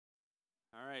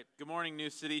right. Good morning,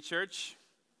 New City Church.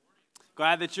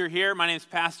 Glad that you're here. My name is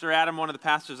Pastor Adam, one of the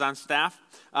pastors on staff.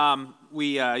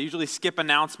 We usually skip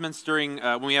announcements during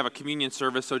when we have a communion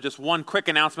service, so just one quick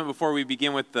announcement before we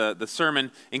begin with the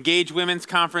sermon. Engage Women's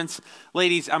Conference.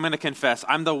 Ladies, I'm going to confess,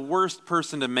 I'm the worst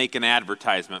person to make an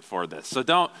advertisement for this, so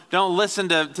don't listen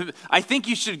to I think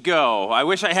you should go. I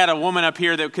wish I had a woman up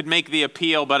here that could make the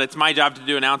appeal, but it's my job to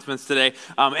do announcements today.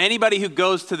 Anybody who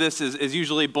goes to this is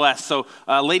usually blessed, so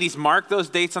ladies, mark those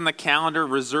dates on the calendar,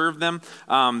 reserve them.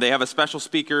 They have a special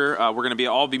speaker. We're going to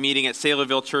all be meeting at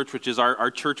Saylorville Church, which is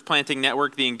our church planting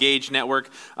network, the Engage network.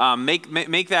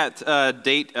 Make that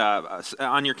date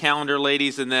on your calendar,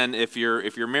 ladies, and then if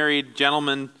you're married,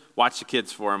 gentlemen, watch the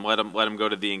kids for them. Let them go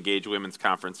to the Engage Women's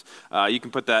Conference. You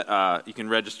can put that. You can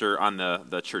register on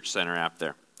the Church Center app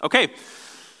there. Okay.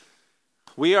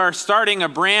 We are starting a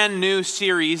brand new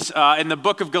series in the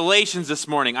book of Galatians this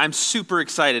morning. I'm super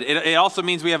excited. It also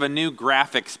means we have a new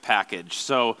graphics package.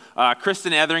 So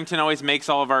Kristen Etherington always makes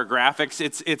all of our graphics.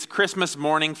 It's Christmas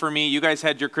morning for me. You guys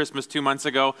had your Christmas 2 months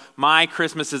ago. My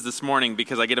Christmas is this morning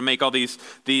because I get to make all these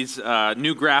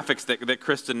new graphics that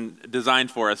Kristen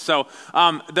designed for us. So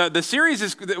the series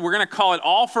is, we're going to call it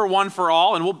All for One for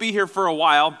All, and we'll be here for a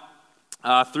while.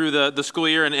 Through the school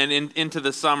year and into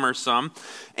the summer some.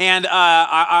 And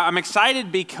I'm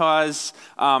excited because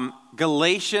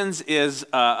Galatians is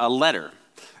a letter.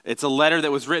 It's a letter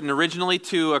that was written originally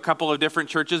to a couple of different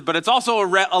churches, but it's also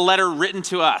a letter written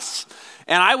to us.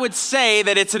 And I would say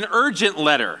that it's an urgent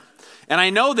letter. And I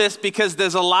know this because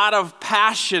there's a lot of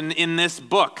passion in this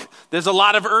book. There's a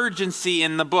lot of urgency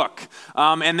in the book.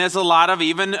 And there's a lot of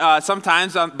even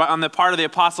sometimes on the part of the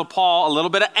Apostle Paul, a little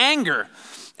bit of anger.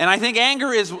 And I think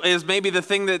anger is maybe the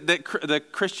thing that the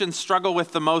Christians struggle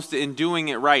with the most in doing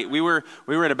it right. We were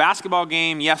at a basketball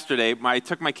game yesterday. I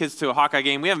took my kids to a Hawkeye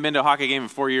game. We haven't been to a Hawkeye game in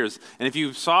 4 years. And if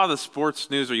you saw the sports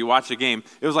news or you watched the game,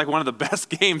 it was like one of the best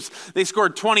games. They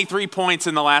scored 23 points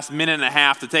in the last minute and a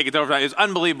half to take it to overtime. It was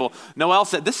unbelievable. Noelle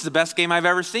said, "This is the best game I've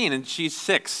ever seen," and she's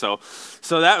 6. So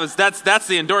that's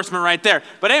the endorsement right there.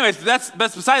 But anyways, that's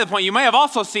beside the point. You may have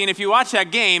also seen, if you watch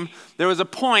that game, there was a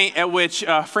point at which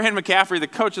Fran McCaffrey, the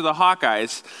coach of the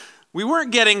Hawkeyes,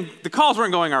 the calls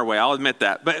weren't going our way, I'll admit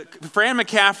that. But Fran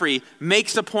McCaffrey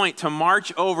makes a point to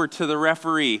march over to the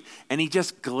referee, and he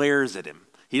just glares at him.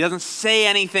 He doesn't say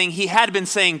anything. He had been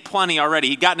saying plenty already.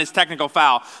 He'd gotten his technical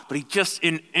foul, but he just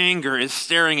in anger is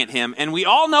staring at him. And we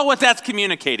all know what that's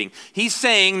communicating. He's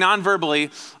saying non-verbally,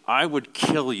 "I would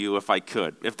kill you if I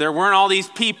could. If there weren't all these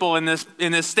people in this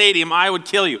stadium, I would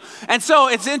kill you." And so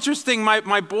it's interesting,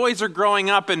 my boys are growing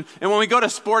up, and when we go to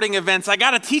sporting events, I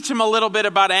got to teach them a little bit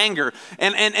about anger.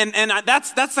 And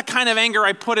that's the kind of anger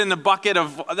I put in the bucket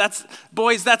of, that's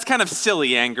kind of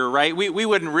silly anger, right? We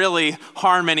wouldn't really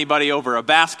harm anybody over a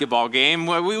basketball game.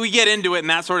 We get into it and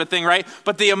that sort of thing, right?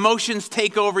 But the emotions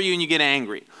take over you and you get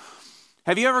angry.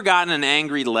 Have you ever gotten an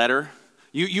angry letter?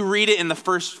 You read it in the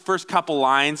first couple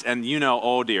lines and you know,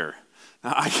 oh dear,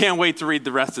 I can't wait to read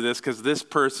the rest of this because this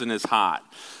person is hot.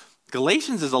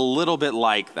 Galatians is a little bit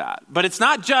like that. But it's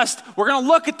not just, we're going to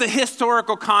look at the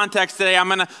historical context today. I'm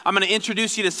going to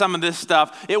introduce you to some of this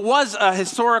stuff. It was a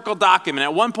historical document.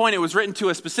 At one point, it was written to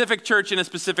a specific church in a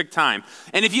specific time.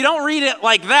 And if you don't read it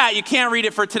like that, you can't read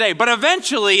it for today. But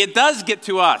eventually, it does get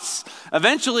to us.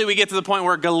 Eventually, we get to the point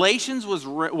where Galatians was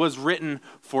written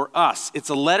for us. It's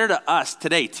a letter to us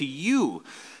today, to you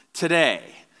today.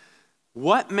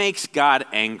 What makes God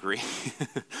angry?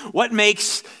 What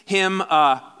makes him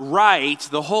right,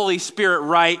 the Holy Spirit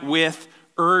right with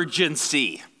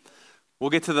urgency? We'll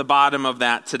get to the bottom of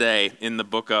that today in the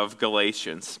book of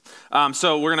Galatians.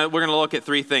 So we're gonna look at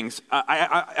 3 things.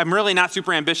 I'm really not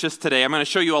super ambitious today. I'm going to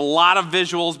show you a lot of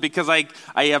visuals because I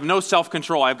have no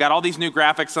self-control. I've got all these new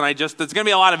graphics and it's going to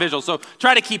be a lot of visuals. So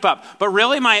try to keep up. But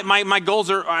really my goals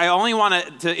are, I only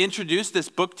want to introduce this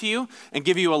book to you and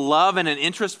give you a love and an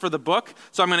interest for the book.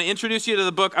 So I'm going to introduce you to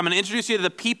the book. I'm going to introduce you to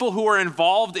the people who are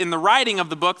involved in the writing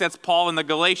of the book. That's Paul and the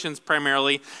Galatians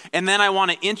primarily. And then I want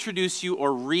to introduce you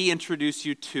or reintroduce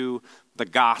you to the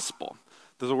gospel.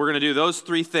 So we're going to do those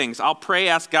 3 things. I'll pray,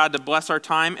 ask God to bless our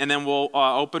time, and then we'll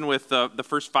open with the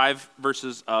first 5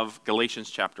 verses of Galatians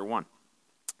chapter 1.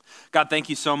 God, thank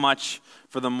you so much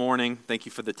for the morning. Thank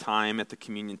you for the time at the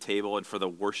communion table and for the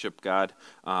worship, God,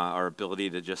 our ability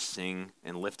to just sing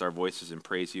and lift our voices and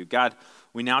praise you. God,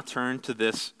 we now turn to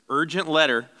this urgent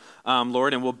letter,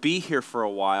 Lord, and we'll be here for a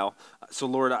while. So,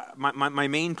 Lord, my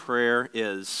main prayer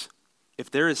is, if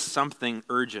there is something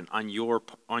urgent on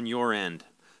your end,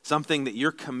 something that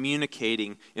you're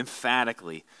communicating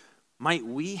emphatically, might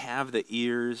we have the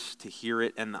ears to hear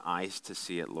it and the eyes to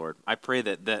see it, Lord? I pray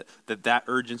that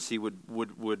urgency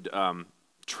would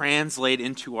translate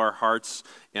into our hearts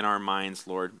and our minds,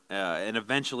 Lord, and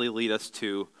eventually lead us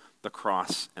to the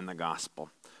cross and the gospel.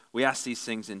 We ask these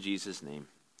things in Jesus' name.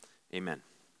 Amen.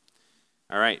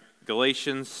 All right,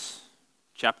 Galatians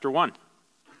chapter 1.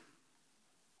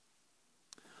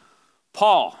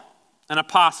 Paul, an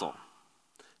apostle,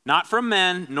 not from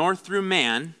men nor through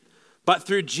man, but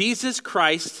through Jesus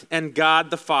Christ and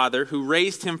God the Father, who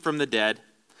raised him from the dead,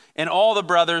 and all the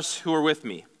brothers who are with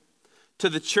me. To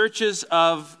the churches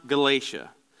of Galatia,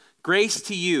 grace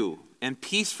to you and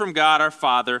peace from God our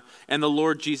Father and the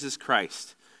Lord Jesus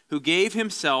Christ, who gave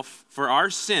himself for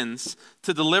our sins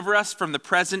to deliver us from the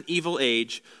present evil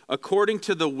age, according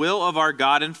to the will of our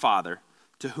God and Father,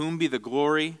 to whom be the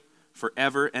glory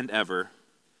forever and ever.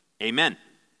 Amen.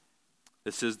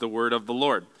 This is the word of the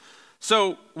Lord.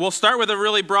 So we'll start with a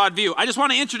really broad view. I just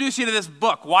want to introduce you to this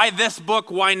book. Why this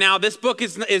book? Why now? This book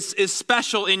is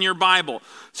special in your Bible.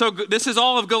 So this is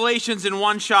all of Galatians in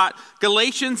one shot.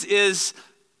 Galatians is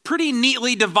pretty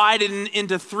neatly divided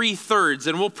into 3/3,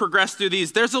 and we'll progress through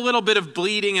these. There's a little bit of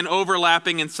bleeding and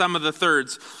overlapping in some of the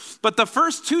thirds. But the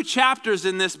first 2 chapters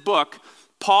in this book,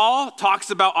 Paul talks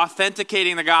about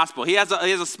authenticating the gospel. He has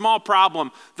a small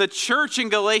problem. The church in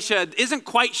Galatia isn't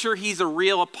quite sure he's a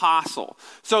real apostle.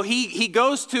 So he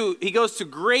goes to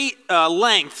great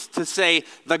lengths to say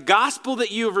the gospel that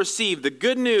you have received, the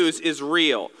good news, is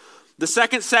real. The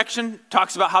second section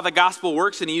talks about how the gospel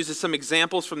works, and he uses some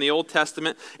examples from the Old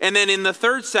Testament. And then in the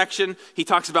third section, he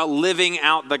talks about living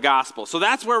out the gospel. So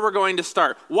that's where we're going to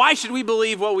start. Why should we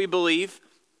believe what we believe?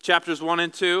 Chapters 1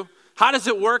 and 2. How does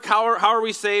it work? How are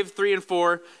we saved? 3 and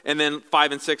 4, and then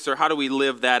 5 and 6 are how do we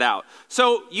live that out?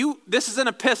 So this is an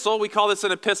epistle. We call this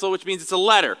an epistle, which means it's a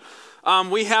letter.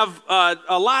 We have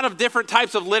a lot of different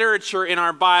types of literature in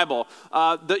our Bible.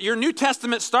 Your New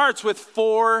Testament starts with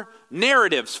 4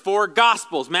 narratives, 4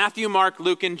 gospels: Matthew, Mark,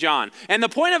 Luke, and John. And the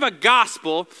point of a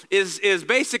gospel is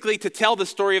basically to tell the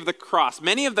story of the cross.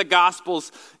 Many of the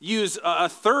gospels use a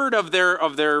third of their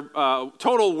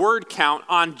total word count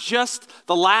on just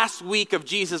the last week of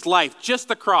Jesus' life, just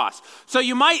the cross. So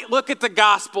you might look at the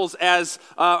gospels as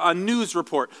a news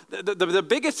report. The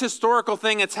biggest historical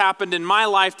thing that's happened in my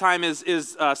lifetime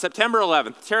is September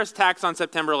 11th, terrorist attacks on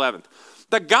September 11th.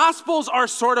 The Gospels are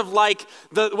sort of like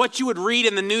what you would read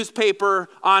in the newspaper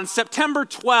on September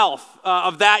 12th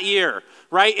of that year,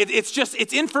 right?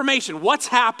 It's information. What's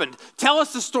happened? Tell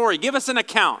us the story. Give us an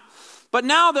account. But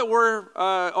now that we're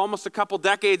almost a couple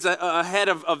decades ahead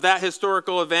of that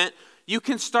historical event, you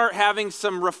can start having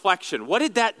some reflection. What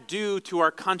did that do to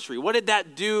our country? What did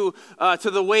that do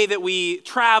to the way that we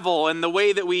travel and the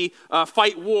way that we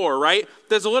fight war, right?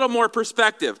 There's a little more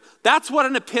perspective. That's what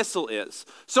an epistle is.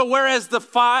 So whereas the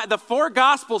 4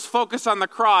 Gospels focus on the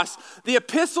cross, the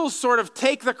epistles sort of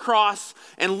take the cross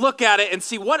and look at it and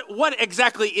see what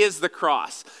exactly is the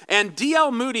cross. And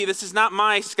D.L. Moody, this is not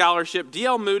my scholarship,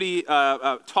 D.L. Moody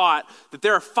taught that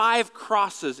there are 5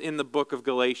 crosses in the book of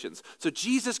Galatians. So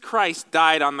Jesus Christ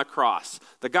died on the cross.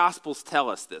 The Gospels tell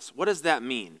us this. What does that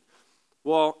mean?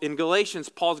 Well, in Galatians,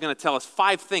 Paul's going to tell us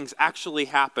 5 things actually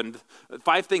happened.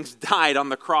 5 things died on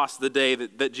the cross the day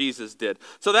that Jesus did.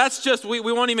 So that's just, we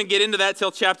won't even get into that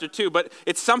till chapter 2, but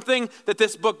it's something that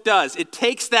this book does. It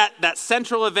takes that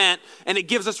central event and it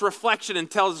gives us reflection and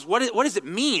tells us, what does it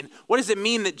mean? What does it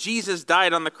mean that Jesus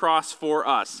died on the cross for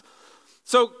us?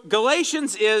 So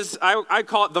Galatians is, I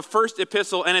call it the first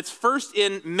epistle, and it's first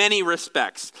in many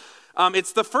respects.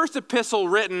 It's the first epistle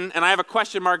written, and I have a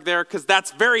question mark there because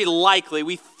that's very likely.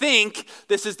 We think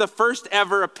this is the first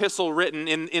ever epistle written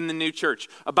in the new church,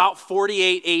 about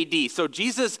 48 AD. So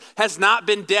Jesus has not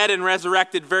been dead and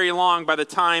resurrected very long by the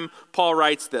time Paul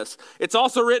writes this. It's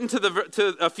also written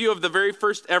to a few of the very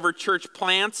first ever church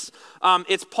plants.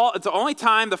 It's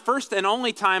the first and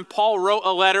only time Paul wrote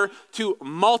a letter to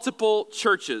multiple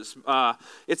churches.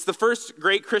 It's the first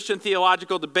great Christian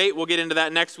theological debate. We'll get into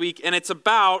that next week, and it's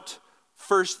about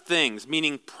first things,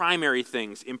 meaning primary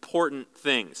things, important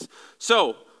things.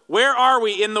 So, where are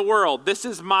we in the world? This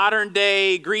is modern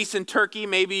day Greece and Turkey.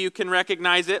 Maybe you can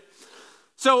recognize it.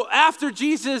 So after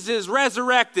Jesus is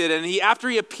resurrected and after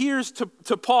he appears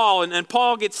to Paul and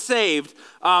Paul gets saved,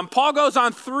 Paul goes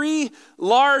on 3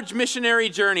 large missionary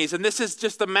journeys, and this is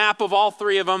just a map of all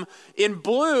 3 of them. In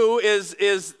blue is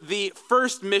the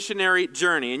first missionary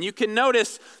journey, and you can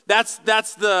notice that's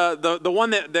the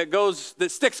one that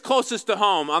sticks closest to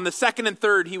home. On the second and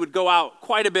third, he would go out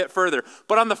quite a bit further,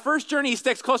 but on the first journey, he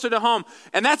sticks closer to home,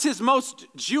 and that's his most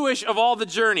Jewish of all the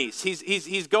journeys.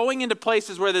 He's going into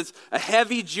places where there's a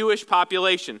heavy Jewish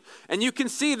population, and you can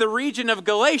see the region of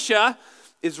Galatia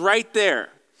is right there.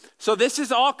 So this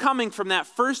is all coming from that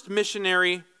first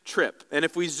missionary trip. And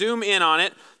if we zoom in on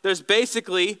it, there's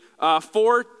basically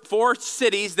four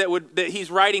cities that he's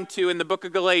writing to in the book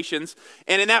of Galatians.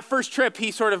 And in that first trip,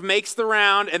 he sort of makes the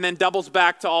round and then doubles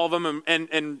back to all of them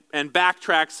and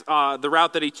backtracks the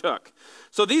route that he took.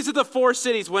 So these are the four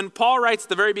cities. When Paul writes at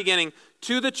the very beginning,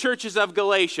 to the churches of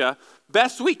Galatia,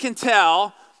 best we can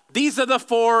tell, these are the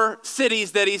four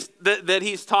cities that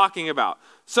he's talking about.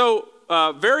 So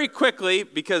very quickly,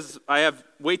 because I have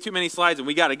way too many slides and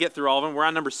we got to get through all of them. We're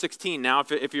on number 16 now,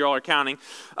 if you all are counting.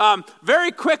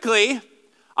 Very quickly,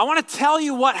 I want to tell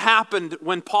you what happened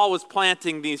when Paul was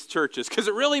planting these churches, because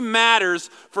it really matters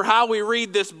for how we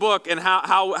read this book and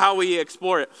how we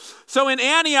explore it. So in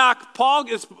Antioch,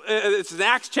 it's in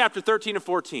Acts chapter 13 to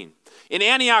 14. In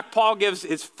Antioch, Paul gives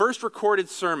his first recorded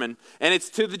sermon, and it's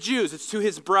to the Jews, it's to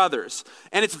his brothers,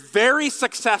 and it's very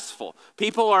successful.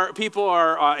 People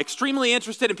are extremely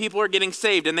interested, and people are getting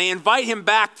saved, and they invite him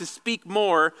back to speak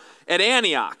more at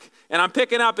Antioch. And I'm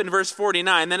picking up in verse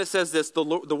 49. Then it says this, the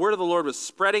word of the Lord was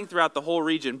spreading throughout the whole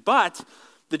region, but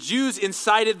the Jews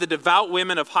incited the devout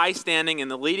women of high standing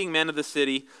and the leading men of the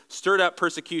city, stirred up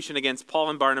persecution against Paul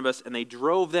and Barnabas, and they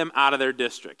drove them out of their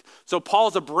district. So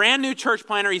Paul's a brand new church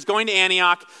planter. He's going to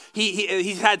Antioch.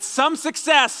 He's had some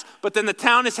success, but then the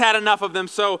town has had enough of them,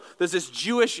 so there's this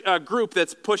Jewish group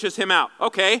that pushes him out.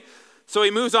 Okay, so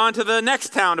he moves on to the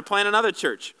next town to plant another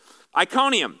church,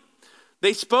 Iconium.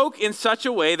 They spoke in such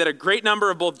a way that a great number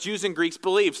of both Jews and Greeks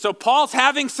believed. So Paul's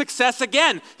having success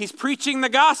again. He's preaching the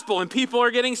gospel and people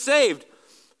are getting saved.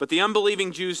 But the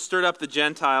unbelieving Jews stirred up the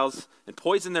Gentiles and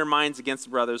poisoned their minds against the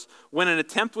brothers. When an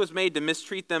attempt was made to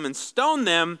mistreat them and stone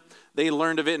them, they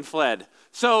learned of it and fled.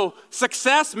 So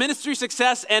success, ministry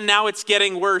success, and now it's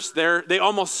getting worse. They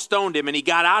almost stoned him and he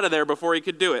got out of there before he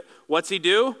could do it. What's he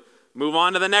do? Move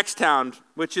on to the next town,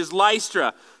 which is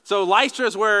Lystra. So Lystra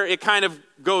is where it kind of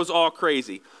goes all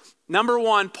crazy. Number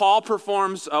one, Paul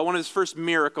performs one of his first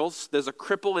miracles. There's a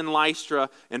cripple in Lystra,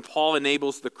 and Paul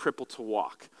enables the cripple to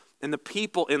walk. And the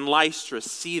people in Lystra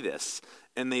see this,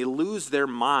 and they lose their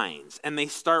minds, and they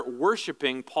start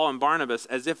worshiping Paul and Barnabas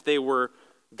as if they were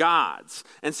gods.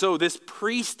 And so this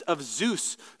priest of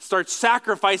Zeus starts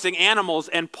sacrificing animals,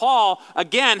 and Paul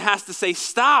again has to say,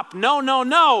 stop, no, no,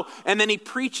 no. And then he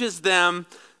preaches them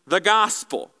the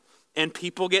gospel, and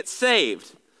people get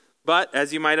saved. But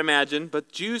as you might imagine,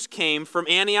 Jews came from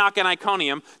Antioch and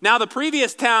Iconium. Now the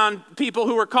previous town people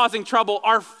who were causing trouble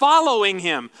are following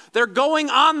him. They're going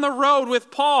on the road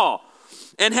with Paul.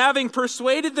 And having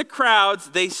persuaded the crowds,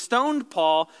 they stoned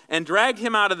Paul and dragged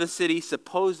him out of the city,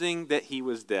 supposing that he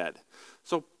was dead.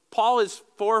 So Paul is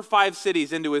 4 or 5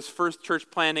 cities into his first church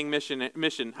planting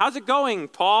mission. How's it going,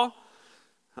 Paul?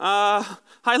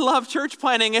 I love church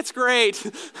planting. It's great.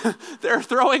 They're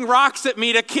throwing rocks at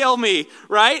me to kill me,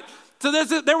 right? So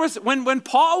there was when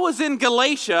Paul was in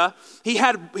Galatia, he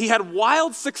had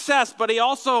wild success, but he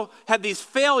also had these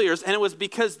failures, and it was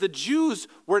because the Jews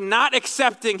were not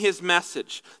accepting his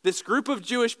message. This group of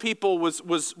Jewish people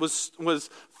was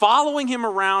following him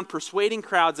around, persuading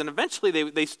crowds, and eventually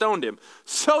they stoned him.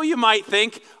 So you might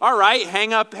think, all right,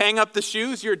 hang up the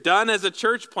shoes. You're done as a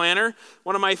church planter.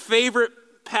 One of my favorite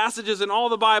passages in all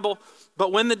the Bible.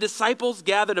 But when the disciples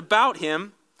gathered about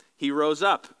him, he rose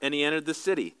up and he entered the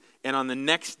city. And on the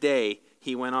next day,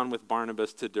 he went on with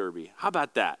Barnabas to Derbe. How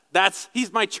about that?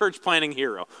 He's my church planting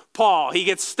hero. Paul, he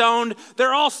gets stoned.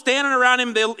 They're all standing around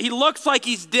him. He looks like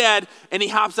he's dead, and he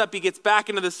hops up. He gets back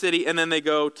into the city, and then they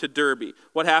go to Derbe.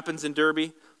 What happens in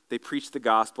Derbe? They preached the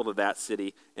gospel to that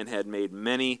city and had made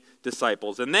many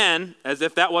disciples. And then, as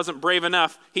if that wasn't brave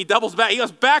enough, he doubles back. He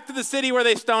goes back to the city where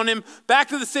they stoned him, back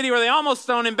to the city where they almost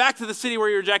stoned him, back to the city where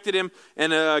he rejected him,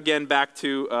 and again back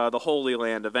to the Holy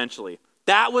Land eventually.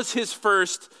 That was his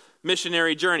first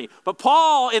missionary journey. But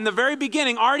Paul, in the very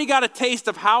beginning, already got a taste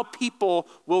of how people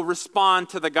will respond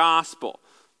to the gospel.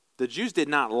 The Jews did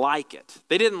not like it.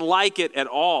 They didn't like it at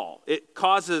all. It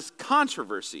causes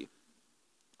controversy.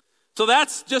 So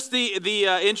that's just the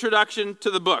introduction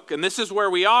to the book. And this is where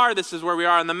we are. This is where we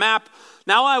are on the map.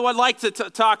 Now I would like to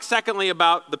talk secondly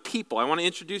about the people. I want to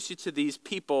introduce you to these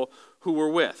people who were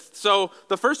with. So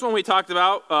the first one we talked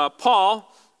about,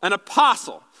 Paul, an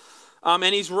apostle. And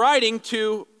he's writing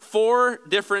to 4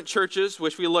 different churches,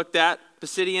 which we looked at: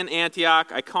 Pisidian,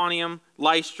 Antioch, Iconium,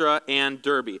 Lystra, and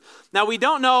Derbe. Now, we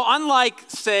don't know, unlike,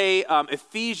 say,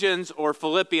 Ephesians or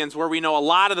Philippians, where we know a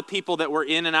lot of the people that were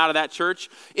in and out of that church.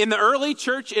 In the early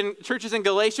churches in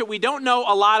Galatia, we don't know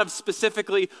a lot of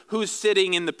specifically who's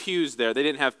sitting in the pews there. They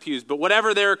didn't have pews, but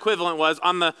whatever their equivalent was,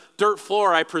 on the dirt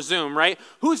floor, I presume, right?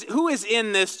 Who is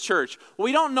in this church? Well,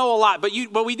 we don't know a lot, but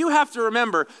we do have to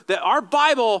remember that our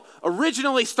Bible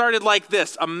originally started like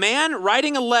this: a man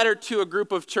writing a letter to a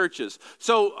group of churches.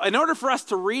 So in order for us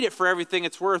to read it for everything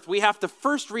it's worth, we have to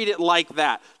first read it like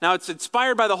that. Now, it's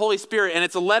inspired by the Holy Spirit, and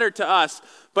it's a letter to us,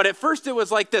 but at first it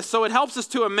was like this. So it helps us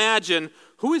to imagine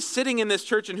who is sitting in this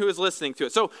church and who is listening to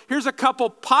it. So here's a couple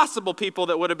possible people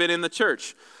that would have been in the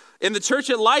church. In the church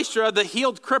at Lystra, the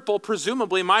healed cripple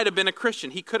presumably might have been a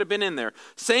Christian. He could have been in there.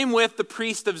 Same with the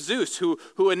priest of Zeus,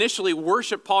 who initially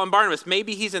worshiped Paul and Barnabas.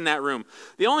 Maybe he's in that room.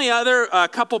 The only other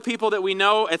couple people that we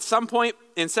know, at some point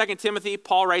in 2 Timothy,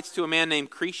 Paul writes to a man named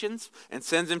Crescens and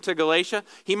sends him to Galatia.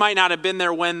 He might not have been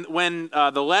there when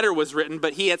the letter was written,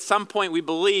 but he at some point, we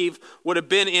believe, would have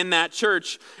been in that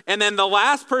church. And then the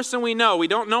last person we know, we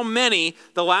don't know many,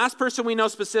 the last person we know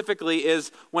specifically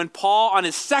is when Paul, on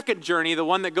his second journey, the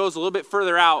one that goes a little bit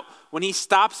further out, when he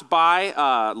stops by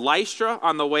Lystra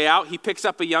on the way out, he picks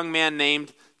up a young man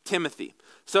named Timothy.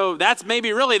 So that's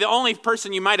maybe really the only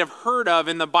person you might have heard of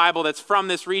in the Bible that's from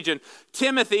this region.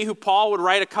 Timothy, who Paul would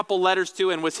write a couple letters to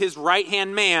and was his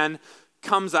right-hand man,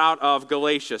 comes out of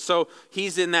Galatia. So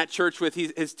he's in that church with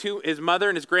his mother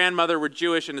and his grandmother were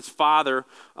Jewish, and his father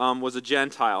was a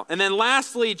Gentile. And then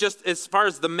lastly, just as far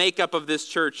as the makeup of this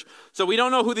church, so we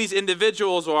don't know who these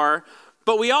individuals are,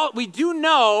 but we do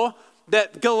know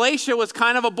that Galatia was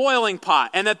kind of a boiling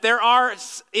pot, and that there are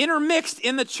intermixed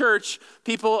in the church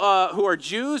people who are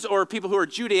Jews or people who are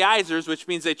Judaizers, which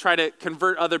means they try to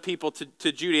convert other people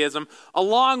to Judaism,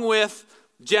 along with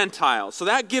Gentiles. So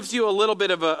that gives you a little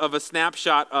bit of a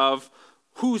snapshot of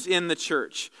who's in the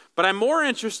church. But I'm more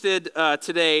interested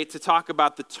today to talk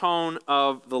about the tone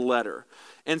of the letter.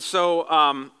 And so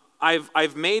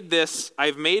I've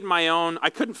made my own. I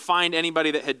couldn't find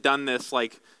anybody that had done this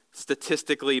like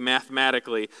statistically,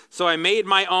 mathematically. So I made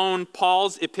my own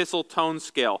Paul's epistle tone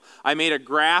scale. I made a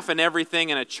graph and everything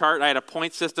and a chart. I had a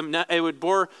point system. It would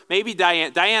bore maybe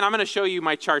Diane. Diane, I'm going to show you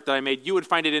my chart that I made. You would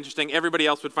find it interesting. Everybody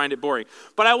else would find it boring.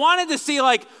 But I wanted to see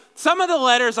like some of the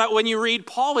letters, when you read,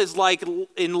 Paul is like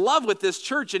in love with this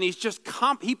church and he's just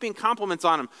heaping compliments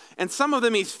on them. And some of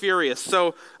them he's furious.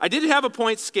 So I did have a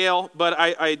point scale, but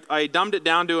I dumbed it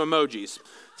down to emojis.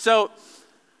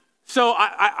 So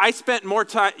I spent more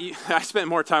time. I spent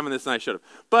more time on this than I should have.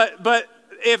 But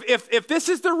if this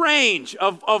is the range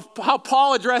of how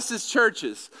Paul addresses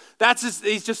churches,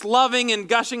 he's just loving and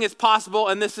gushing as possible,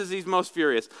 and he's most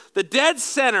furious. The dead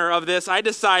center of this, I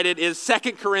decided, is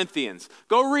 2 Corinthians.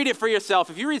 Go read it for yourself.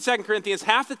 If you read 2 Corinthians,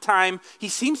 half the time he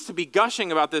seems to be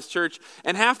gushing about this church,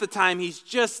 and half the time he's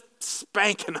just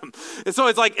spanking them. And so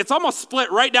it's almost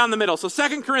split right down the middle. So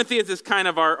 2 Corinthians is kind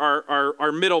of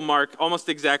our middle mark, almost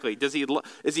exactly. Is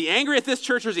he angry at this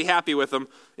church or is he happy with them?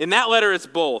 In that letter, it's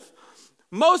both.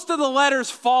 Most of the letters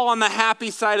fall on the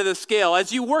happy side of the scale.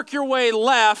 As you work your way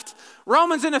left,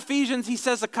 Romans and Ephesians, he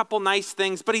says a couple nice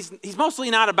things, but he's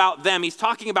mostly not about them. He's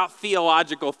talking about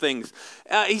theological things.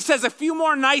 He says a few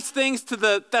more nice things to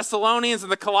the Thessalonians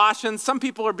and the Colossians. Some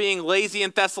people are being lazy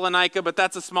in Thessalonica, but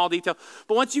that's a small detail.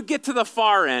 But once you get to the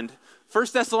far end, 1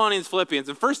 Thessalonians, Philippians,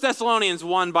 and 1 Thessalonians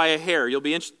won by a hair.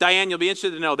 Diane, you'll be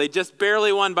interested to know. They just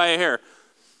barely won by a hair.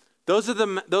 Those are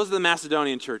the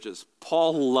Macedonian churches.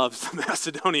 Paul loves the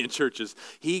Macedonian churches.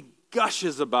 He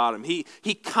gushes about them.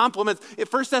 He compliments. In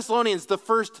 1 Thessalonians, the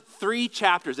first 3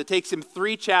 chapters, it takes him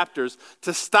 3 chapters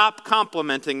to stop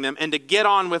complimenting them and to get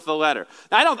on with the letter.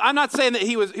 Now, I'm not saying that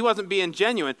he wasn't being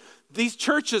genuine. These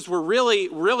churches were really,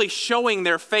 really showing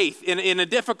their faith in a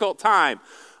difficult time.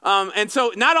 And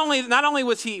so not only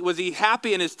was he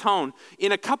happy in his tone,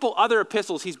 in a couple other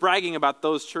epistles, he's bragging about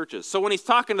those churches. So when he's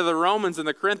talking to the Romans and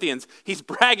the Corinthians, he's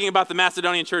bragging about the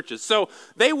Macedonian churches. So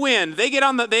they win. They get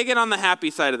on the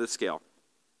happy side of the scale.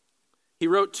 He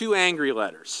wrote 2 angry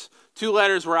letters. 2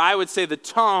 letters where I would say the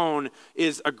tone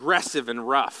is aggressive and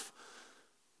rough.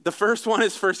 The first one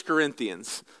is 1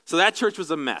 Corinthians. So that church was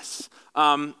a mess.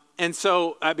 And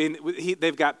so, I mean,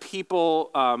 they've got people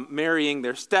marrying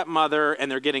their stepmother, and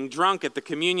they're getting drunk at the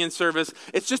communion service.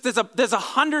 It's just there's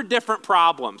 100 different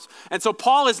problems. And so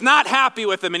Paul is not happy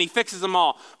with them, and he fixes them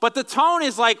all. But the tone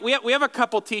is like, we have a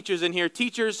couple teachers in here.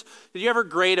 Teachers, did you ever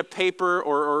grade a paper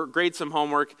or grade some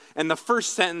homework, and the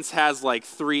first sentence has like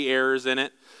 3 errors in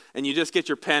it? And you just get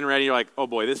your pen ready, you're like, oh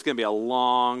boy, this is going to be a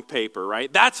long paper,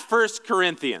 right? That's 1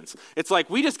 Corinthians. It's like,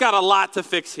 we just got a lot to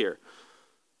fix here.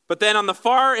 But then on the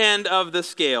far end of the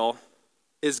scale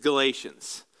is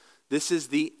Galatians. This is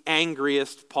the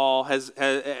angriest Paul has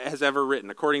ever written,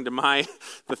 according to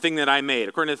the thing that I made.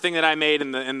 According to the thing that I made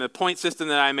and the point system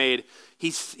that I made,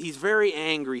 he's very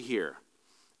angry here.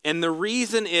 And the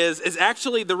reason is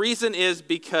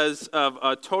because of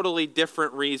a totally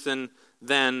different reason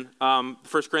than 1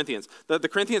 Corinthians. The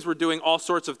Corinthians were doing all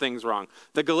sorts of things wrong.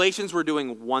 The Galatians were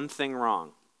doing one thing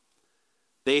wrong.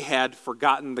 they had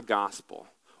forgotten the gospel.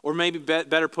 Or maybe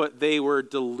better put, they were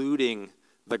diluting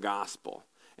the gospel.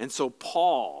 And so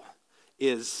Paul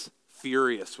is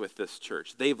furious with this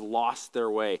church. They've lost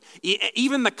their way.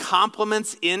 Even the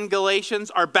compliments in Galatians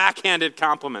are backhanded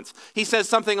compliments. He says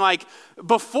something like,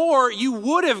 before you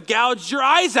would have gouged your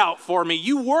eyes out for me.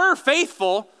 You were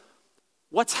faithful.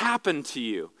 What's happened to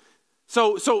you?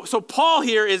 So Paul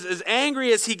here is as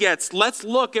angry as he gets. Let's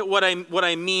look at what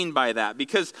I mean by that.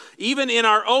 Because even in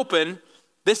our open,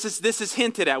 this is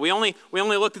hinted at. We only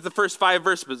looked at the first 5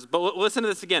 verses, but listen to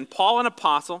this again. Paul, an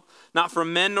apostle, not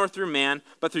from men nor through man,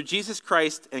 but through Jesus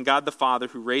Christ and God the Father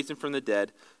who raised him from the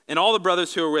dead, and all the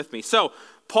brothers who are with me. So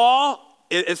Paul,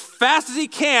 as fast as he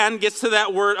can, gets to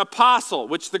that word apostle,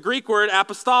 which the Greek word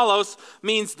apostolos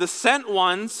means the sent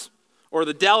ones, or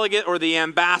the delegate, or the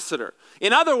ambassador.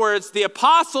 In other words, the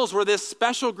apostles were this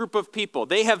special group of people.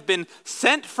 They have been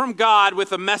sent from God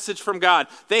with a message from God.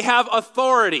 They have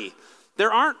authority.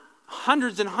 There aren't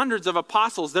hundreds and hundreds of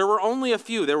apostles. There were only a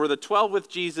few. There were the 12 with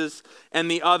Jesus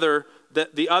and the others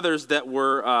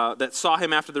that saw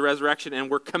him after the resurrection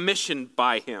and were commissioned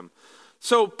by him.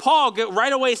 So Paul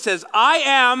right away says, I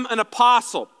am an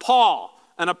apostle. Paul,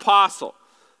 an apostle.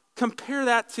 Compare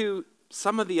that to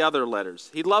some of the other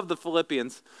letters. He loved the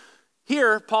Philippians.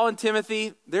 Here, Paul and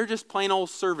Timothy, they're just plain old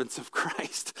servants of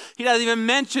Christ. He doesn't even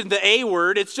mention the A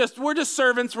word. It's just, we're just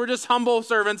servants. We're just humble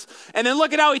servants. And then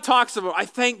look at how he talks about, I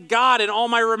thank God in all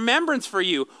my remembrance for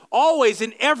you, always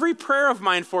in every prayer of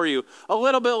mine for you. A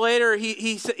little bit later,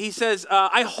 he says,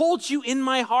 I hold you in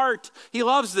my heart. He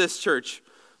loves this church.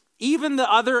 Even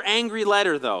the other angry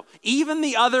letter, though, even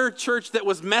the other church that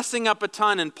was messing up a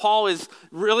ton, and Paul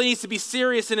really needs to be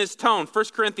serious in his tone. 1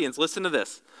 Corinthians, listen to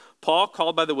this. Paul,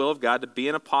 called by the will of God to be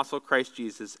an apostle of Christ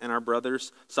Jesus, and our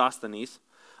brothers Sosthenes,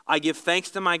 I give thanks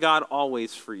to my God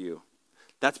always for you.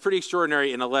 That's pretty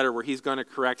extraordinary in a letter where he's going to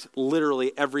correct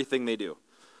literally everything they do.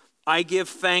 I give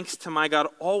thanks to my God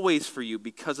always for you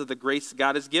because of the grace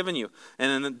God has given you.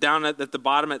 And then down at the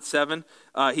bottom at 7,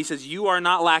 he says, you are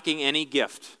not lacking any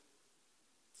gift.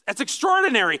 That's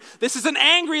extraordinary. This is an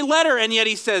angry letter, and yet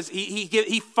he says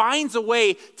he finds a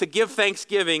way to give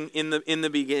thanksgiving in the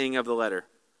beginning of the letter.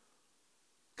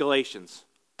 Galatians.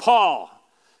 Paul,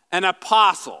 an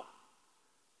apostle,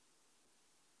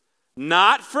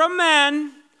 not from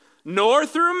men, nor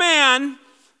through man,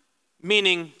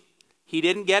 meaning he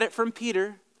didn't get it from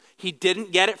Peter. He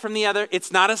didn't get it from the other.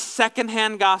 It's not a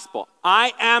secondhand gospel.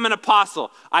 I am an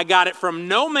apostle. I got it from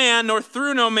no man nor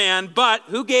through no man, but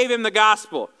who gave him the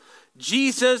gospel?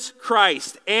 Jesus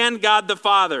Christ and God the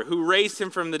Father who raised him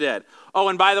from the dead. Oh,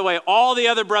 and by the way, all the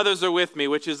other brothers are with me,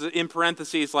 which is in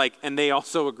parentheses like, and they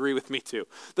also agree with me too.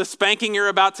 The spanking you're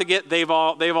about to get, they've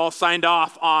all signed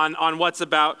off on what's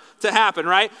about to happen,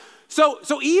 right?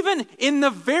 So even in the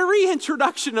very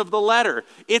introduction of the letter,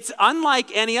 it's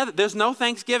unlike any other. There's no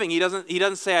thanksgiving. He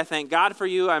doesn't say, I thank God for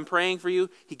you, I'm praying for you.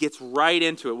 He gets right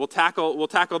into it. We'll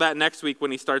tackle that next week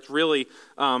when he starts really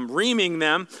reaming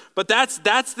them. But that's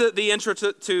the intro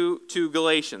to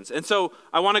Galatians. And so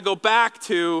I want to go back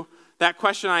to that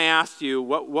question I asked you,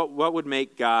 what would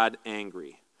make God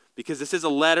angry? Because this is a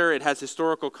letter, it has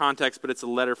historical context, but it's a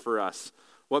letter for us.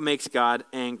 What makes God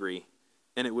angry?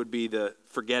 And it would be the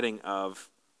forgetting of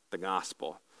the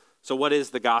gospel. So what is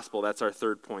the gospel? That's our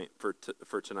third point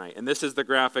for tonight. And this is the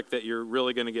graphic that you're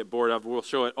really going to get bored of. We'll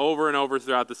show it over and over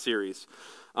throughout the series.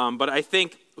 But I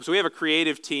think, so we have a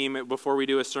creative team. Before we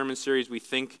do a sermon series, we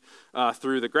think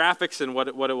through the graphics and what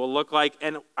it will look like.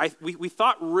 And we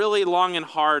thought really long and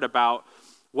hard about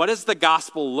what does the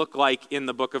gospel look like in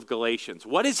the book of Galatians?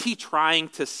 What is he trying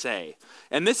to say?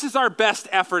 And this is our best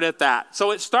effort at that.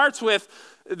 So it starts with,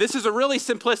 this is a really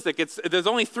simplistic. There's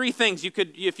only 3 things you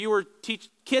could, if you were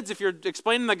kids, if you're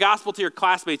explaining the gospel to your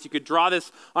classmates, you could draw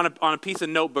this on a piece of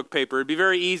notebook paper. It'd be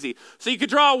very easy. So you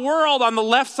could draw a world on the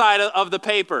left side of the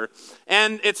paper,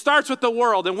 and it starts with the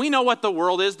world. And we know what the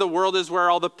world is. The world is where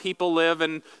all the people live,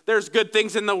 and there's good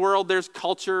things in the world. There's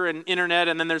culture and internet,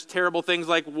 and then there's terrible things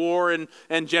like war and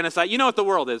genocide. You know what the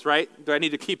world is, right? Do I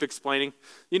need to keep explaining?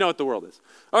 You know what the world is.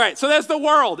 All right, so there's the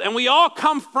world, and we all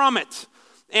come from it.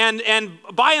 And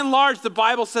by and large, the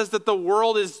Bible says that the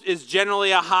world is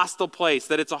generally a hostile place,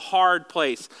 that it's a hard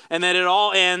place, and that it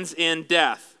all ends in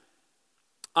death.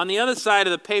 On the other side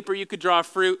of the paper, you could draw a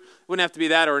fruit. It wouldn't have to be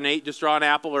that ornate. Just draw an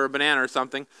apple or a banana or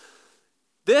something.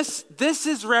 This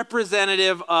is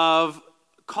representative of,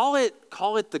 call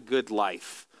it the good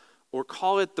life, or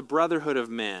call it the brotherhood of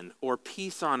men, or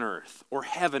peace on earth, or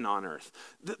heaven on earth.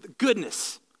 The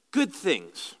goodness, good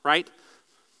things, right?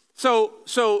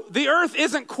 So the earth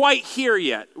isn't quite here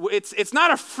yet. It's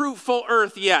not a fruitful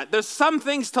earth yet. There's some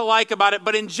things to like about it,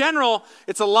 but in general,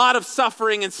 it's a lot of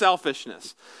suffering and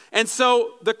selfishness. And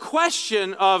so the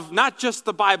question of not just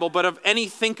the Bible, but of any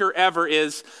thinker ever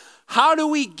is, how do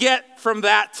we get from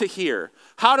that to here?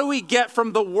 How do we get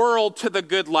from the world to the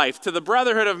good life, to the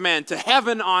brotherhood of men, to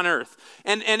heaven on earth?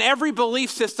 And every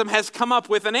belief system has come up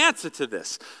with an answer to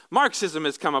this. Marxism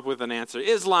has come up with an answer.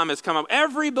 Islam has come up.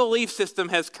 Every belief system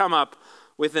has come up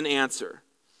with an answer.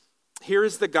 Here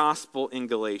is the gospel in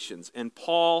Galatians, and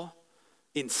Paul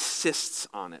insists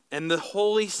on it, and the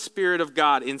Holy Spirit of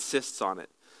God insists on it.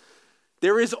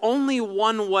 There is only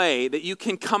one way that you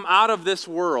can come out of this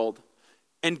world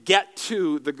and get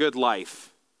to the good life.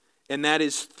 And that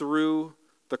is through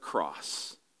the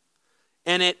cross.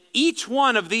 And at each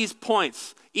one of these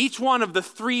points, each one of the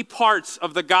three parts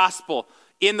of the gospel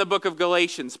in the book of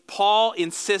Galatians, Paul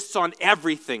insists on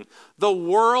everything. The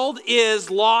world is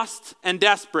lost and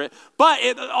desperate, but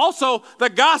also the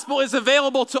gospel is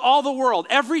available to all the world,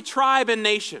 every tribe and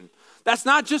nation. That's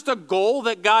not just a goal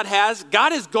that God has.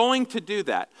 God is going to do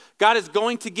that. God is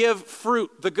going to give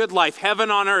fruit, the good life,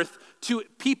 heaven on earth, to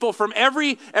people from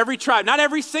every tribe. Not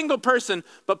every single person,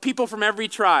 but people from every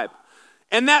tribe.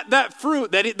 And that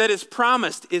fruit that is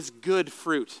promised is good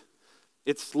fruit.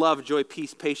 It's love, joy,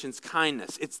 peace, patience,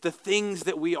 kindness. It's the things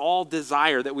that we all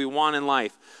desire, that we want in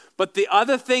life. But the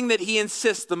other thing that he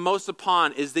insists the most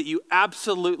upon is that you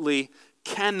absolutely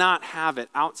cannot have it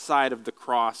outside of the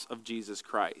cross of Jesus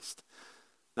Christ.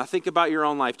 Now think about your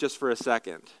own life just for a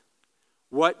second.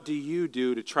 What do you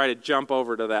do to try to jump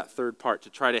over to that third part, to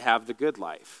try to have the good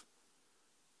life?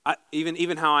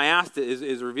 Even how I asked it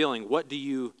is revealing. What do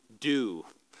you do?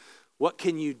 What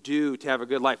can you do to have a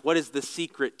good life? What is the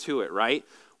secret to it, right?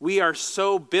 We are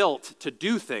so built to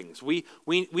do things. We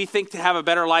think to have a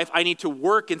better life, I need to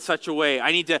work in such a way.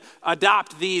 I need to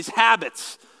adopt these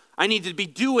habits. I need to be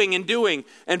doing and doing.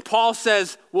 And Paul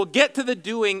says, we'll get to the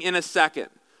doing in a second.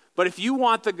 But if you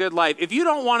want the good life, if you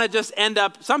don't want to just end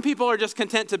up, some people are just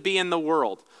content to be in the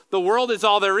world. The world is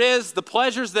all there is. The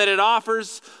pleasures that it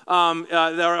offers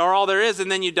are all there is,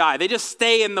 and then you die. They just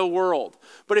stay in the world.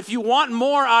 But if you want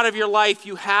more out of your life,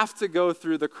 you have to go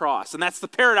through the cross. And that's the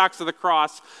paradox of the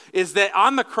cross, is that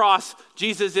on the cross,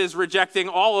 Jesus is rejecting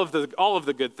all of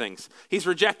the good things. He's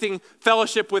rejecting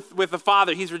fellowship with the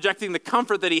Father. He's rejecting the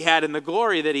comfort that he had and the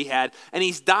glory that he had. And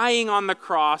he's dying on the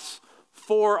cross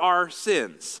for our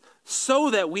sins, so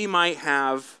that we might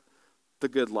have the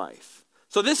good life.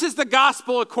 So this is the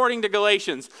gospel according to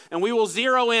Galatians, and we will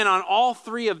zero in on all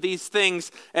three of these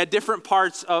things at different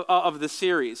parts of the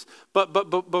series. But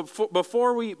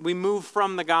before we move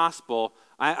from the gospel,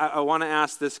 I want to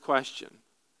ask this question.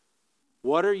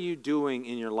 What are you doing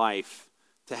in your life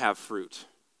to have fruit?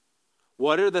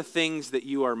 What are the things that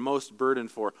you are most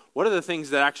burdened for? What are the things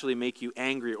that actually make you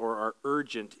angry or are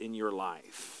urgent in your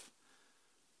life?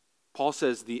 Paul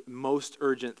says the most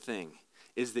urgent thing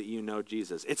is that you know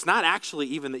Jesus. It's not actually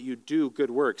even that you do good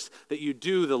works, that you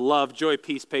do the love, joy,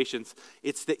 peace, patience.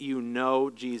 It's that you know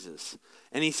Jesus.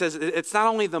 And he says it's not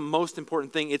only the most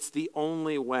important thing, it's the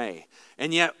only way.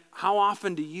 And yet, how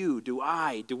often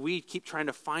do we keep trying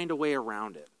to find a way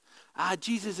around it?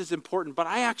 Jesus is important, but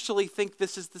I actually think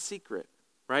this is the secret,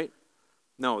 right?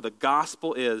 No, the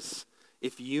gospel is,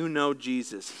 if you know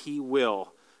Jesus, he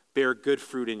will bear good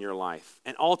fruit in your life.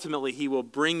 And ultimately, he will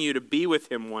bring you to be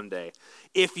with him one day.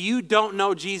 If you don't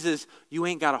know Jesus, you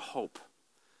ain't got a hope.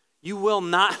 You will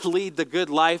not lead the good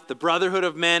life, the brotherhood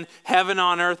of men, heaven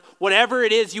on earth, whatever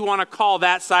it is you want to call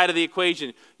that side of the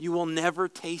equation. You will never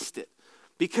taste it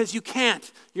because you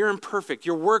can't. You're imperfect.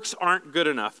 Your works aren't good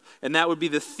enough. And that would be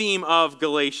the theme of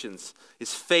Galatians,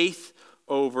 is faith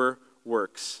over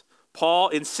works. Paul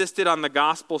insisted on the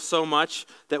gospel so much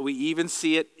that we even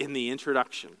see it in the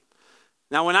introduction.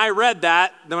 Now, when I read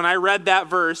that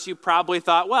verse, you probably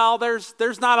thought, well,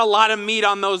 there's not a lot of meat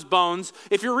on those bones.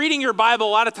 If you're reading your Bible, a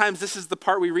lot of times this is the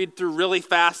part we read through really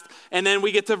fast, and then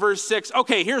we get to verse 6.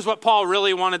 Okay, here's what Paul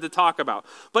really wanted to talk about.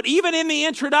 But even in the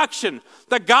introduction,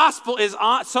 the gospel is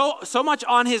so much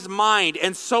on his mind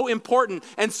and so important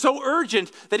and so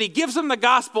urgent that he gives them the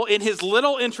gospel in his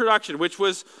little introduction, which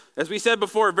was, as we said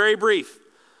before, very brief.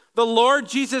 The Lord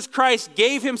Jesus Christ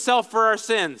gave himself for our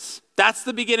sins. That's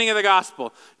the beginning of the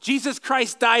gospel. Jesus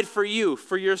Christ died for you,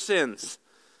 for your sins.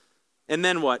 And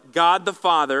then what? God the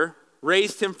Father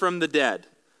raised him from the dead,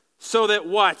 so that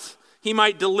what? He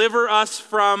might deliver us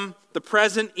from the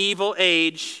present evil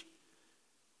age,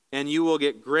 and you will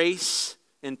get grace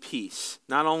and peace.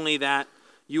 Not only that,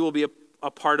 you will be a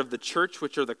part of the church,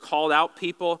 which are the called out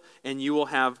people, and you will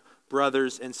have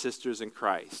brothers and sisters in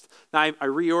Christ. Now, I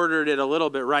reordered it a little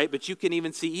bit, right? But you can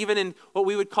even see, even in what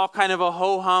we would call kind of a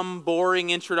ho-hum, boring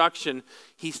introduction,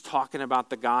 he's talking about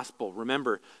the gospel.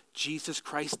 Remember, Jesus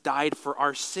Christ died for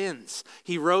our sins.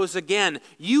 He rose again.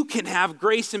 You can have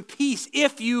grace and peace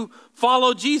if you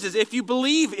follow Jesus, if you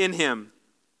believe in him.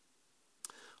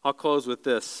 I'll close with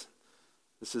this.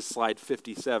 This is slide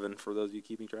 57 for those of you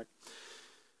keeping track.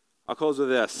 I'll close with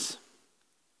this.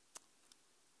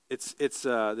 This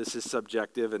is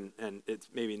subjective and it's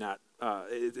maybe not,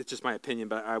 it's just my opinion,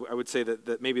 but I would say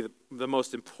that maybe the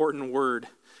most important word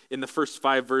in the first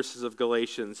 5 verses of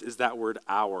Galatians is that word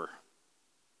 "our."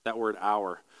 That word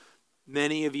 "our."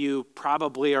 Many of you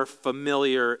probably are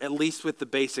familiar, at least with the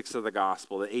basics of the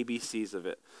gospel, the ABCs of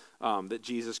it, that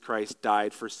Jesus Christ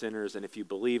died for sinners, and if you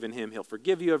believe in him, he'll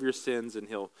forgive you of your sins, and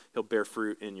he'll bear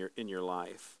fruit in your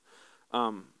life.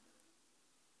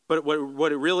 But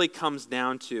what it really comes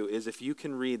down to is if you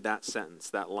can read that sentence,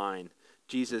 that line,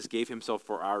 Jesus gave himself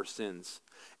for our sins,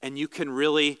 and you can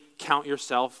really count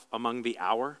yourself among the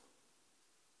 "our,"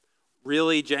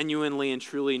 really genuinely and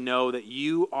truly know that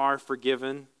you are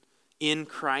forgiven in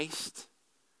Christ,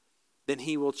 then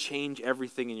he will change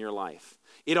everything in your life.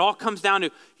 It all comes down to,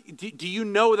 do you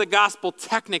know the gospel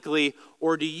technically,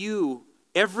 or do you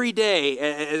every day,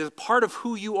 as a part of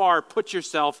who you are, put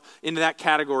yourself into that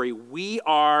category? We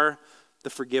are the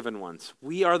forgiven ones.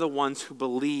 We are the ones who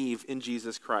believe in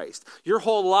Jesus Christ. Your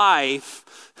whole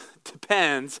life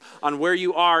depends on where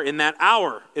you are in that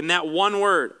 "our," in that one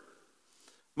word.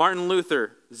 Martin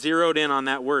Luther zeroed in on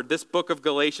that word. This book of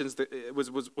Galatians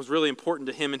was really important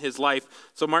to him in his life.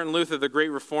 So Martin Luther, the great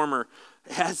reformer,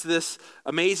 has this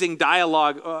amazing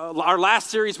dialogue. Our last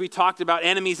series we talked about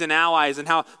enemies and allies and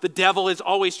how the devil is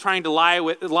always trying to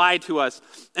lie to us.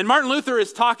 And Martin Luther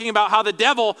is talking about how the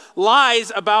devil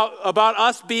lies about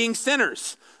us being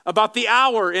sinners, about the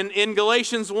 "our" in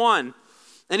Galatians 1.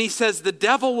 And he says the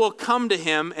devil will come to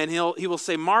him and he will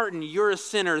say, "Martin, you're a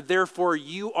sinner, therefore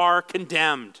you are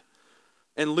condemned."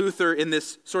 And Luther, in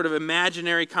this sort of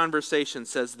imaginary conversation,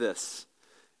 says this,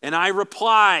 "And I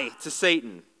reply to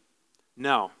Satan,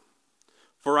 'No,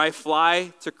 for I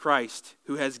fly to Christ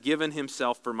who has given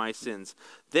himself for my sins.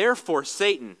 Therefore,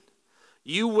 Satan,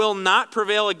 you will not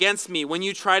prevail against me when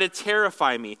you try to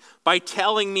terrify me by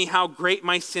telling me how great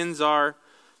my sins are,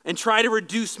 and try to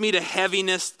reduce me to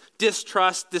heaviness,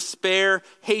 distrust, despair,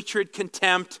 hatred,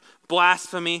 contempt,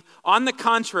 blasphemy. On the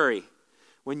contrary,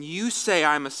 when you say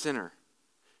I'm a sinner,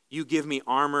 you give me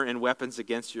armor and weapons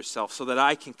against yourself so that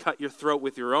I can cut your throat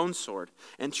with your own sword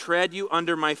and tread you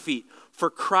under my feet.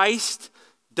 For Christ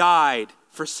died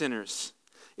for sinners.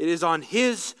 It is on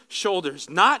his shoulders,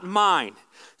 not mine,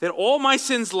 that all my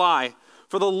sins lie.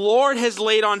 For the Lord has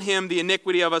laid on him the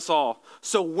iniquity of us all.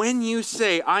 So when you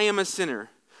say I am a sinner,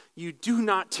 you do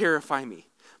not terrify me,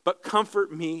 but comfort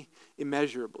me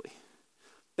immeasurably."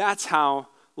 That's how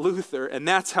Luther, and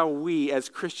that's how we as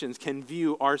Christians can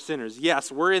view our sinners.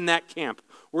 Yes, we're in that camp.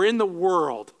 We're in the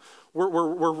world.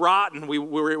 We're rotten.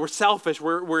 We're selfish.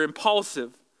 We're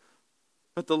impulsive.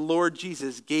 But the Lord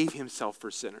Jesus gave himself for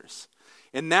sinners.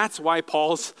 And that's why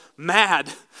Paul's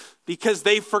mad, because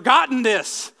they've forgotten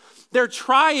this. They're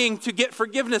trying to get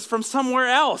forgiveness from somewhere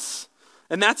else.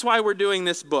 And that's why we're doing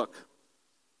this book.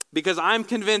 Because I'm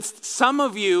convinced some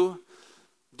of you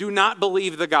do not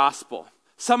believe the gospel.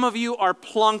 Some of you are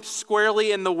plunked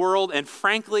squarely in the world, and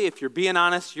frankly, if you're being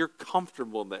honest, you're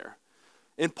comfortable there.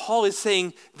 And Paul is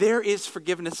saying there is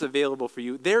forgiveness available for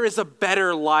you. There is a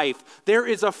better life. There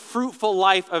is a fruitful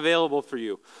life available for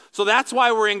you. So that's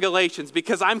why we're in Galatians,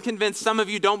 because I'm convinced some of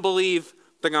you don't believe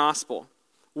the gospel.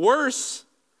 Worse,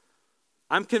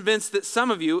 I'm convinced that some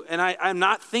of you, and I'm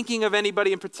not thinking of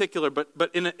anybody in particular,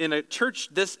 but in a church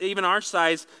this, even our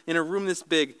size, in a room this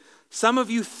big, some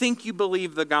of you think you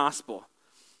believe the gospel,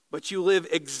 but you live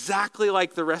exactly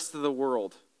like the rest of the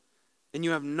world, and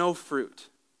you have no fruit.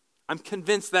 I'm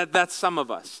convinced that that's some of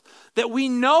us. That we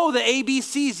know the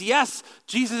ABCs. Yes,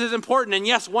 Jesus is important, and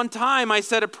yes, one time I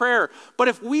said a prayer, but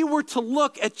if we were to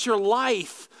look at your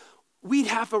life, we'd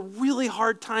have a really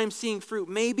hard time seeing fruit.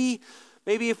 Maybe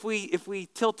if we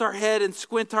tilt our head and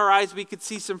squint our eyes, we could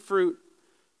see some fruit.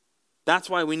 That's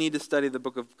why we need to study the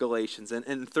book of Galatians.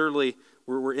 And thirdly,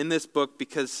 we're in this book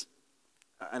because,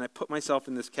 and I put myself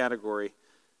in this category,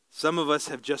 some of us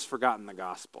have just forgotten the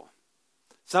gospel.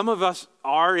 Some of us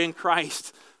are in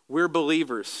Christ. We're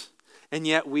believers. And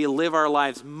yet we live our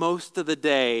lives most of the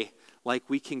day like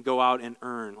we can go out and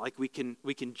earn, like we can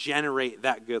generate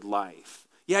that good life.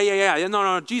 Yeah.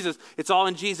 No, Jesus. It's all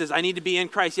in Jesus. I need to be in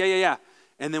Christ. Yeah.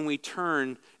 And then we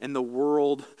turn, and the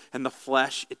world and the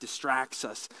flesh, it distracts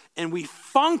us. And we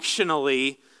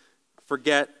functionally,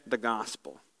 forget the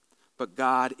gospel. But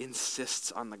God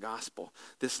insists on the gospel.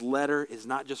 This letter is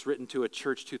not just written to a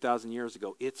church 2,000 years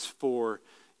ago. It's for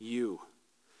you.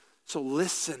 So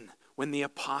listen when the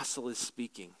apostle is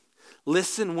speaking.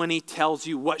 Listen when he tells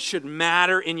you what should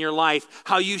matter in your life,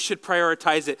 how you should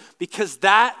prioritize it. Because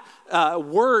that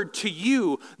word to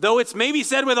you, though it's maybe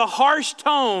said with a harsh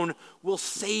tone, will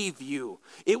save you.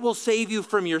 It will save you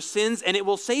from your sins, and it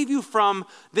will save you from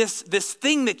this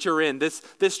thing that you're in,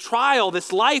 this trial,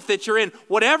 this life that you're in.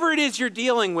 Whatever it is you're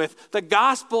dealing with, the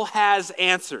gospel has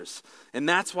answers. And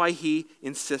that's why he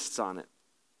insists on it.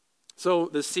 So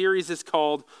the series is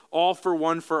called All for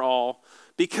One for All,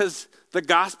 because the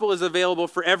gospel is available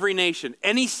for every nation.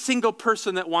 Any single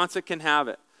person that wants it can have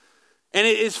it. And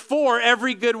it is for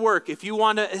every good work. If you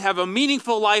want to have a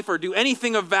meaningful life or do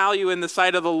anything of value in the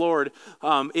sight of the Lord,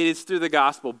 it is through the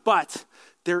gospel. But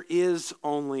there is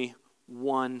only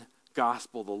one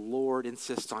gospel. The Lord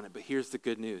insists on it. But here's the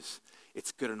good news.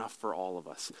 It's good enough for all of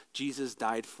us. Jesus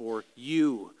died for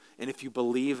you. And if you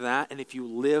believe that, and if you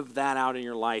live that out in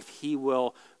your life, he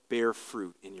will bear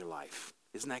fruit in your life.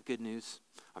 Isn't that good news?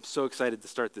 I'm so excited to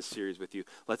start this series with you.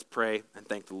 Let's pray and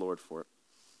thank the Lord for it.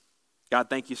 God,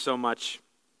 thank you so much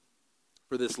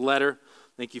for this letter.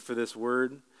 Thank you for this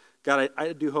word. God,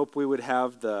 I do hope we would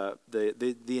have the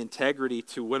integrity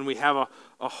to, when we have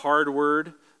a hard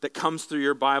word that comes through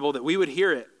your Bible, that we would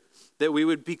hear it, that we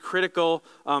would be critical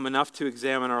enough to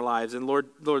examine our lives. And Lord,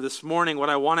 this morning, what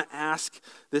I want to ask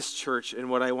this church, and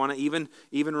what I want to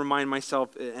even remind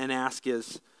myself and ask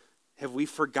is, have we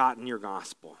forgotten your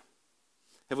gospel?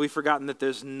 Have we forgotten that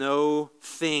there's no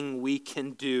thing we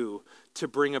can do to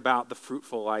bring about the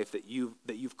fruitful life that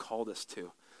you've called us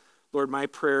to? Lord, my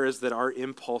prayer is that our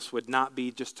impulse would not be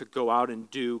just to go out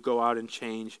and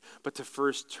change, but to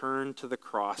first turn to the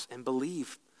cross and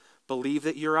believe. Believe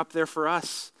that you're up there for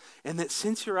us, and that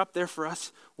since you're up there for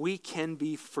us, we can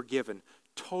be forgiven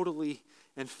totally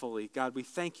and fully. God, we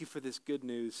thank you for this good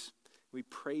news. We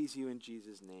praise you in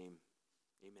Jesus' name.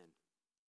 Amen.